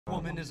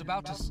woman is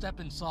about to step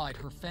inside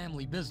her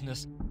family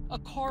business, a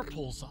car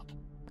pulls up.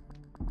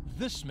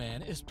 This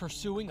man is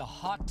pursuing a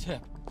hot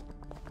tip,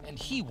 and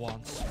he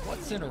wants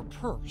what's in her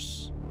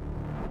purse.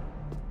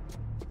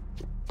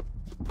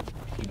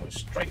 He went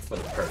straight for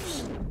the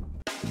purse.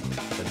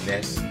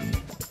 Finesse,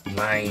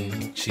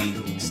 lying,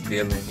 cheating,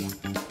 stealing.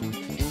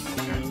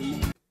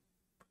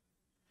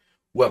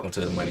 Welcome to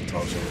the Money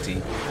Talk Show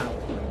TV.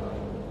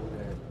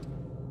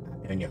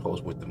 I'm your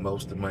host with the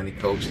most, the Money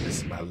Coach. This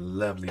is my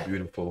lovely,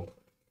 beautiful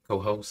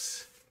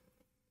co-host.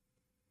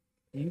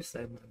 You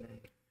said my name.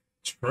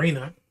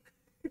 Trina.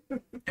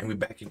 And we're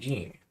back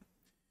again.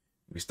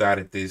 We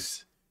started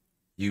this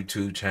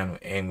YouTube channel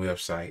and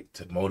website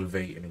to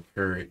motivate and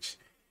encourage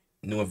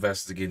new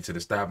investors to get into the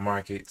stock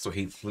market. So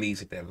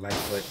please hit that like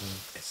button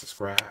and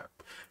subscribe.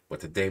 But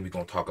today we're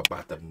going to talk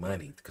about the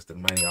money, because the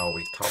money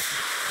always talking.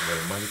 And when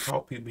the money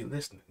talk, people be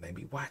listening. They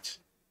be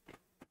watching.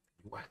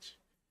 You watch.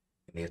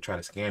 And they'll try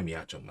to scam you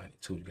out your money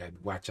too. You got to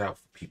watch out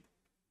for people.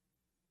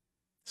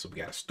 So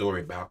we got a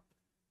story about...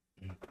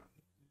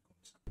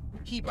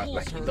 He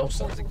pulls her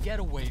towards a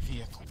getaway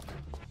vehicle.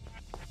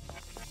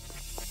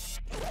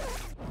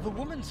 The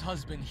woman's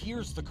husband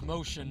hears the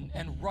commotion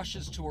and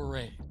rushes to her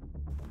aid.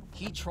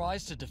 He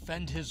tries to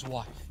defend his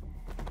wife.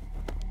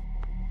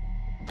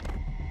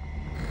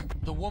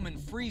 The woman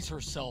frees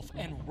herself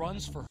and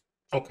runs for...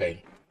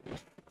 Okay.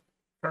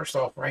 First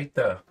off, right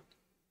there,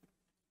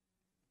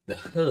 the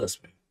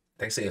husband,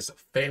 they say it's a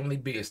family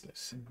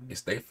business. Mm-hmm.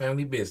 It's their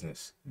family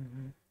business.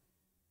 Mm-hmm.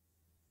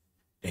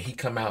 And he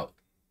come out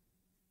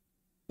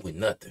with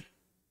nothing.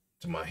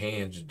 To my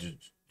hands,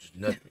 just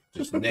nothing,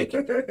 just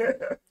naked.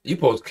 You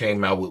supposed to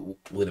came out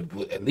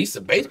with at least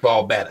a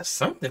baseball bat or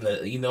something,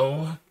 you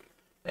know.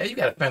 Hey, you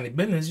got a family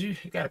business. You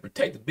got to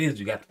protect the business.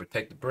 You got to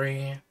protect the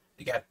brand.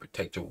 You got to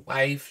protect your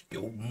wife,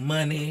 your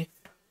money.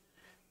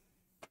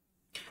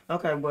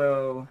 Okay,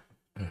 well,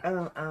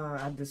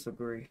 I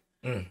disagree.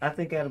 I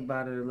think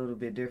about it a little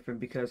bit different,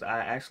 because I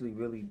actually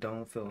really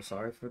don't feel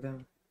sorry for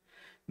them.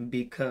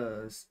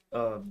 Because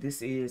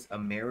this is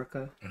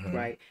America,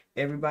 right?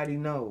 Everybody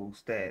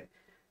knows that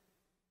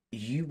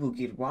you will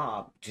get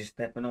robbed just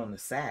stepping on the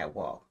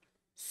sidewalk.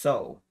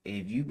 So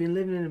if you've been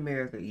living in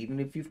America, even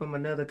if you're from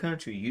another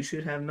country, you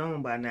should have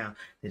known by now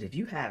that if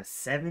you have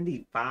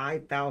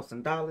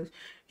 $75,000,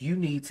 you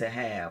need to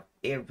have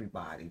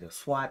everybody, the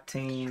SWAT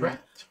team,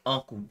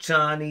 Uncle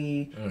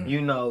Johnny,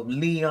 you know,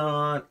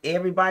 Leon,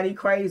 everybody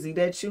crazy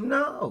that you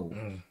know.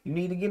 You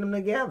need to get them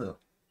together.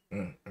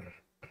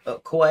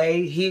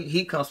 Quay,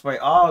 he comes spray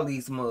all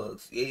these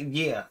mugs.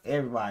 Yeah,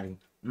 everybody.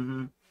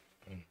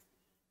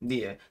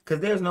 Yeah,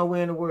 because there's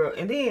nowhere in the world.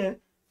 And then,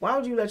 why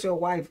would you let your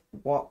wife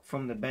walk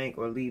from the bank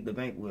or leave the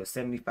bank with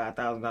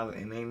 $75,000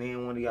 and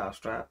ain't one of y'all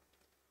strapped?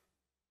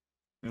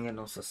 Ain't got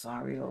no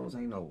Cesarios,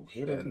 ain't no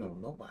hitters, no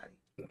nobody.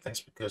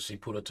 That's because she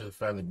put her to the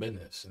family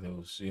business. And it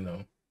was, you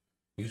know,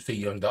 you see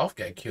Young Dolph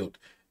got killed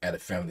at a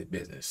family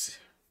business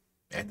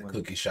at the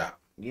cookie shop.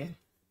 Yeah.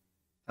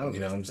 You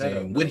know what I'm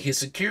saying? With his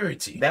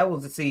security. That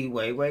was the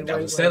wait.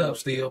 That was a setup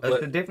still.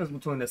 But the difference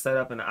between the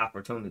setup and the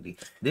opportunity.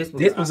 This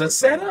was a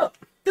setup.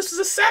 This was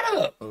a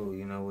setup. Oh,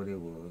 you know what it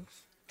was?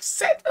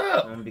 Set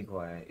up. I'm gonna be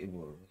quiet. It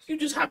was. You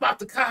just hop out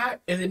the car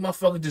and then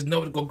motherfucker just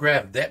know to go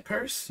grab that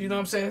purse. You know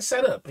what I'm saying?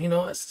 Set up. You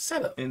know, it's a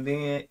setup. And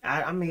then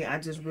I mean, I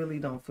just really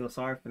don't feel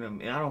sorry for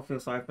them. And I don't feel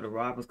sorry for the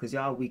robbers, because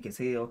y'all weak as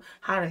hell.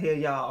 How the hell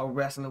y'all are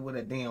wrestling with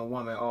a damn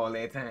woman all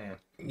that time?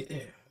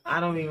 Yeah. I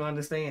don't even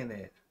understand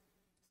that.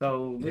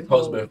 So it's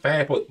supposed to be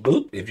fast.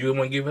 Boop. If you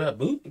want to give it up,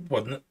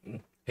 boop.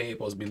 Head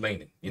supposed to be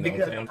leaning. You know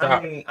what I'm saying? I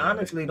mean,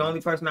 honestly, the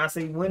only person I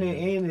see winning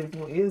in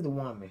is the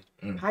woman.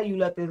 How you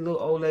let this little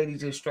old lady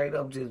just straight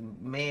up just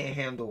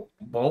manhandle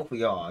both of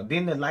y'all?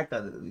 Then they like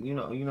a, you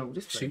know,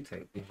 just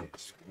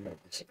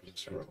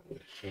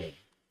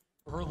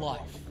her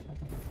life.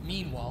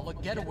 Meanwhile,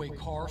 a getaway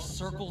car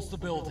circles the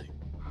building.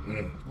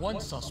 One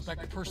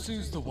suspect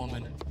pursues the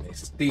woman. They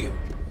steal.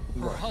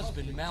 Her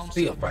husband mounts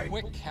a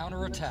quick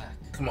counterattack.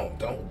 Come on,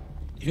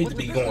 you need to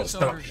be going to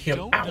stomp him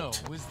out. What the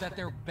don't know is that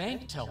their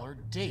bank teller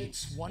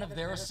dates one of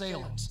their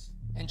assailants,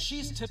 and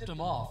she's tipped him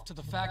off to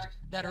the fact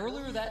that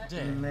earlier that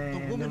day,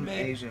 the woman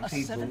made a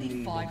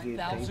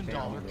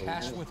 $75,000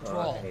 cash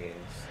withdrawal.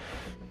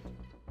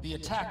 The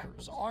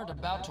attackers aren't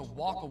about to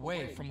walk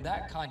away from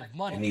that kind of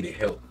money. He needed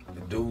help. The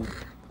dude,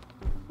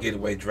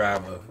 getaway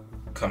driver,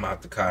 come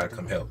out the car to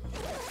come help.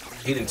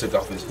 He didn't took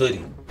off his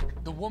hoodie.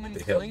 The woman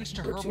clings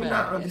to her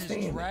bag and is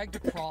dragged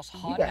across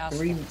hot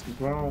asphalt. You got 3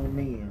 grown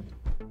men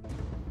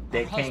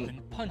that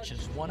can't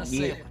punches one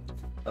assailant.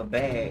 A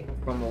bag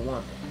from a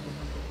woman.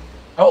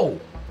 Oh.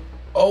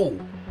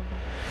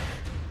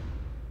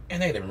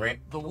 And they didn't rent.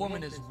 The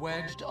woman is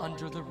wedged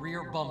under the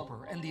rear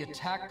bumper, and the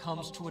attack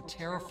comes to a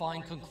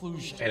terrifying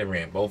conclusion. They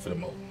ran both of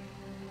them over.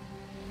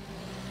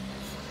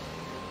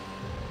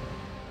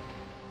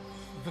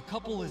 The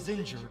couple is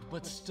injured,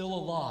 but still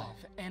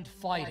alive and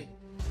fighting.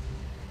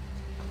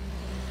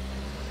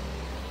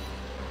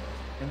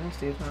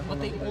 But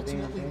they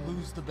ultimately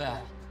lose the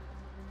battle.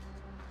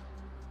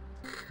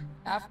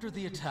 After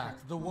the attack,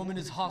 the woman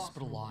is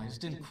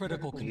hospitalized in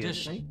critical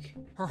condition.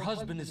 Her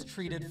husband is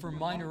treated for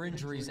minor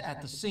injuries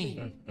at the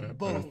scene.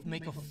 Both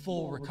make a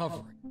full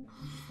recovery.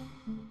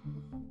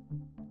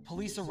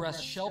 Police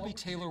arrest Shelby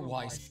Taylor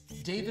Weiss,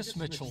 Davis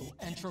Mitchell,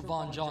 and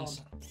Trevon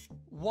Johnson.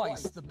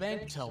 Weiss, the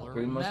bank teller,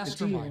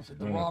 masterminded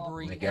the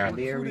robbery and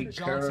recruited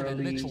Johnson and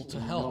Mitchell to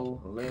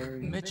help.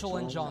 Mitchell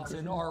and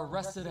Johnson are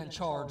arrested and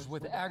charged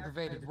with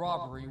aggravated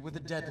robbery with a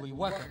deadly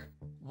weapon.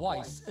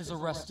 Weiss is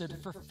arrested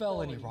for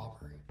felony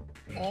robbery.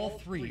 All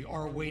three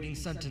are awaiting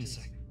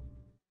sentencing.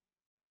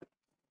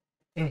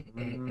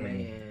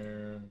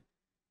 Man,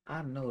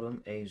 I know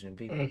them Asian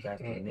people got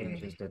the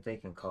ninjas that they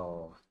can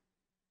call.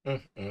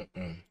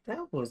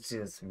 That was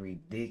just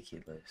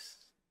ridiculous.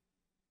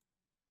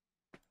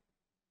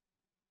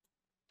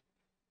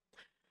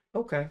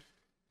 Okay.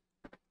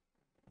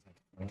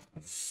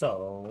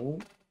 So,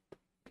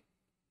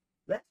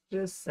 let's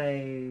just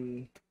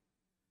say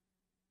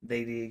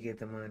they did get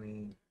the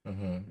money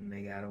and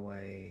they got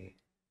away.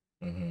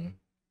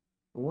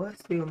 What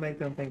still make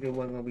them think it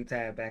wasn't going to be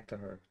tied back to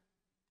her?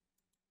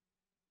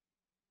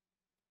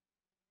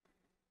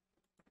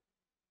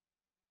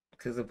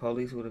 Because the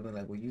police would have been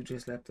like, well, you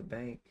just left the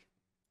bank.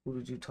 Who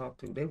did you talk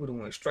to? They would have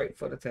went straight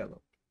for the teller.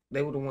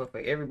 They would have went for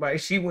everybody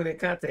she went in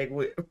contact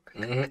with.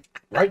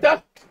 Right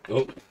there.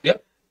 Oh,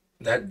 yep.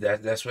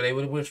 That's what they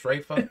would have went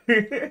straight for.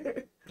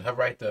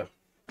 Right there.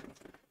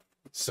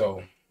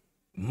 So,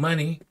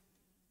 money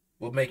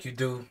will make you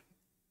do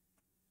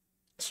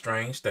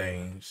strange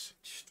things.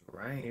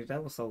 Strange.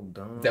 That was so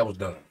dumb. That was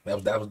dumb. That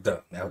was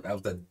dumb. That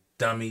was the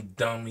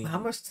dummy. How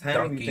much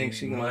time do you think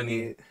she gonna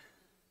get?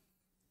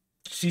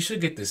 She should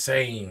get the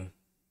same.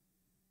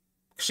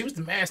 She was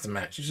the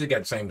mastermind. She should have got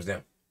the same as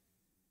them.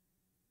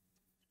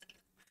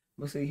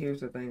 But see,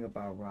 here's the thing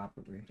about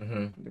robbery.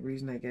 The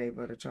reason they gave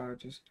her the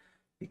charges,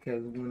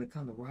 because when it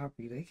comes to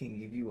robbery, they can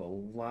give you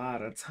a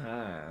lot of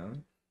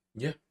time.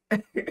 Yeah.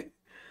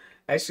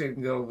 That shit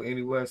can go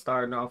anywhere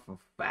starting off from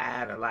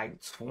 5 to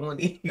like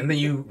 20. And then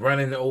you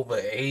running over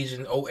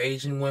old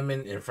Asian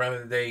women in front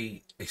of their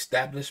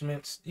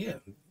establishments. Yeah,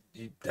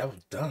 that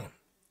was dumb.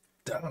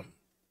 That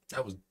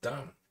was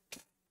dumb.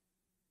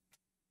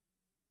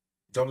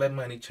 Don't let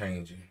money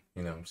change you.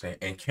 You know what I'm saying?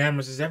 And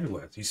cameras is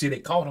everywhere. You see, they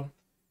caught them.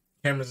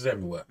 Cameras is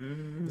everywhere.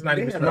 It's not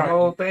even the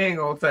whole thing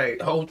on tape.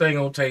 The whole thing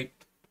on tape.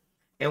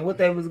 And what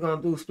they was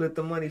gonna do? Split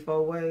the money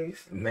 4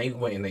 ways. And they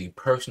went in a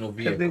personal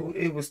vehicle.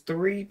 It was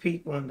 3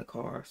 people in the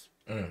cars.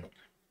 And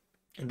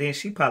then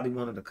she probably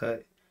wanted to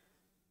cut.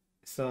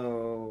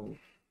 So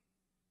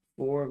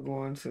 4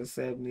 going to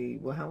 70.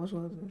 Well, how much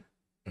was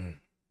it?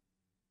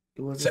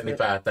 It was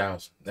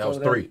 75,000. That was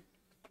 3.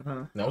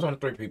 That was only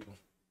 3 people.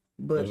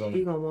 But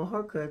she gonna want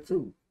her cut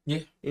too. Yeah.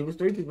 It was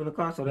 3 people in the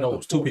car. So no, it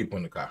was 2 people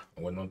in the car.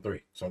 It wasn't on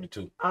 3. It's only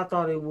 2. I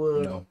thought it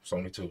was. No, it's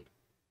only 2.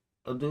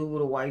 A dude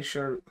with a white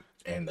shirt.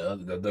 And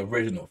the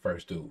original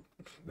first dude.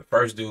 The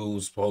first dude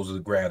was supposed to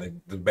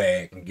grab the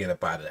bag and get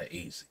up out of there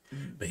easy.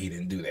 But he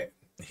didn't do that.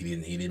 He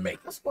didn't make it.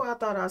 That's why I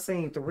thought I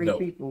seen 3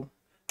 people.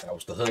 That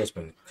was the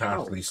husband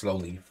constantly,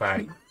 slowly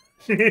fighting.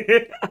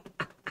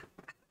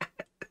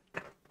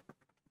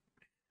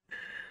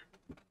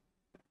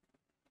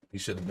 He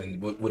should have been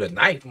with a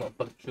knife,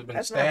 motherfucker. Should have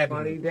been stabbing. That's not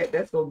funny.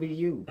 That's gonna be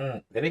you.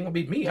 That ain't gonna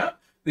be me, huh?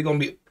 They're gonna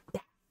be.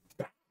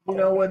 You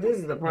know what? This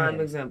is a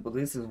prime example.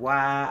 This is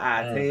why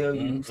I tell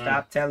you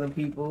stop telling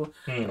people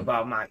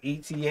about my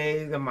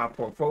ETAs and my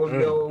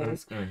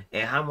portfolios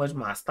and how much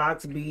my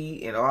stocks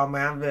be and all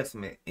my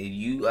investment. If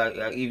you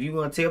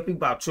gonna tell people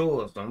about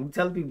yours, don't be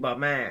telling people about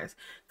mine,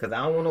 because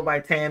I don't want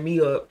nobody tying me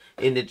up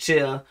in the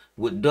chair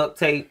with duct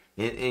tape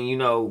and you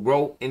know,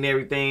 rope and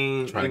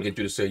everything. Trying to get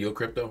you to sell your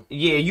crypto.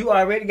 Yeah, you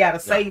already got a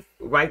safe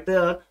right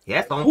there.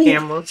 Yeah, it's on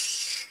camera.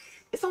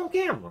 It's on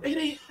camera.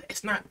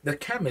 It's not. The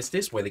camera is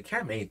this way. The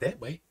camera ain't that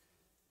way.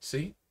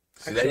 See?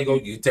 There you go.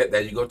 You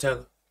go tell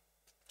her.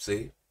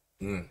 See?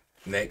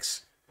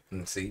 Next.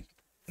 See?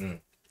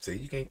 See?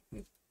 You can't.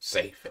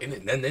 Safe. Ain't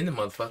it nothing in the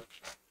motherfucker.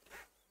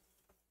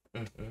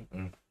 I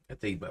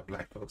tell you about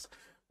black folks.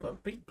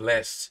 But be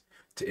blessed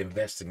to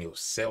invest in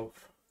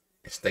yourself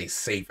and stay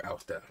safe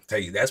out there. I tell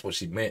you, that's what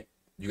she meant.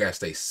 You gotta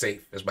stay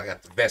safe. That's why I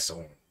got the vest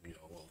on. You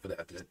know, over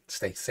there. To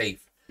stay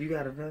safe. You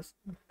got a vest?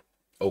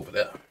 Over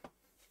there.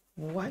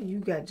 Why you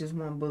got just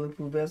one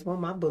bulletproof vest? Where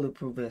my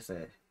bulletproof vest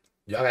at?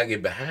 Y'all gotta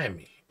get behind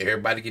me.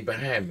 Everybody get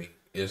behind me.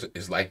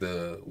 It's like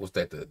the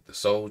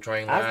Soul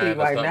Train line. I think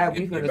right now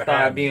we finna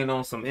start being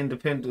on some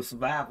independent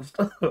survival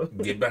stuff.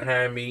 Get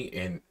behind me,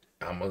 and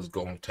I'm just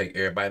gonna take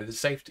everybody to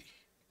safety.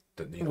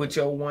 With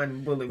your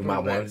one bulletproof my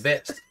one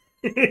vest.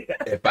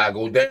 If I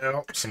go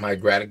down, somebody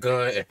grab a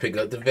gun and pick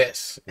up the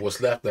vest.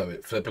 What's left of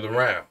it, flip it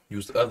around.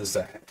 Use the other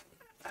side.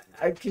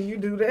 Can you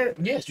do that?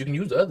 Yes, you can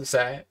use the other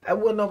side. I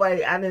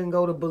didn't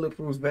go to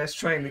bulletproof vest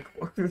training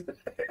course.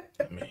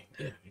 I mean,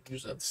 yeah, you can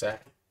use the other side.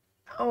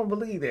 I don't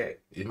believe that.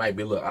 It might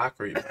be a little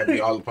awkward. It might be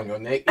all up on your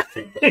neck.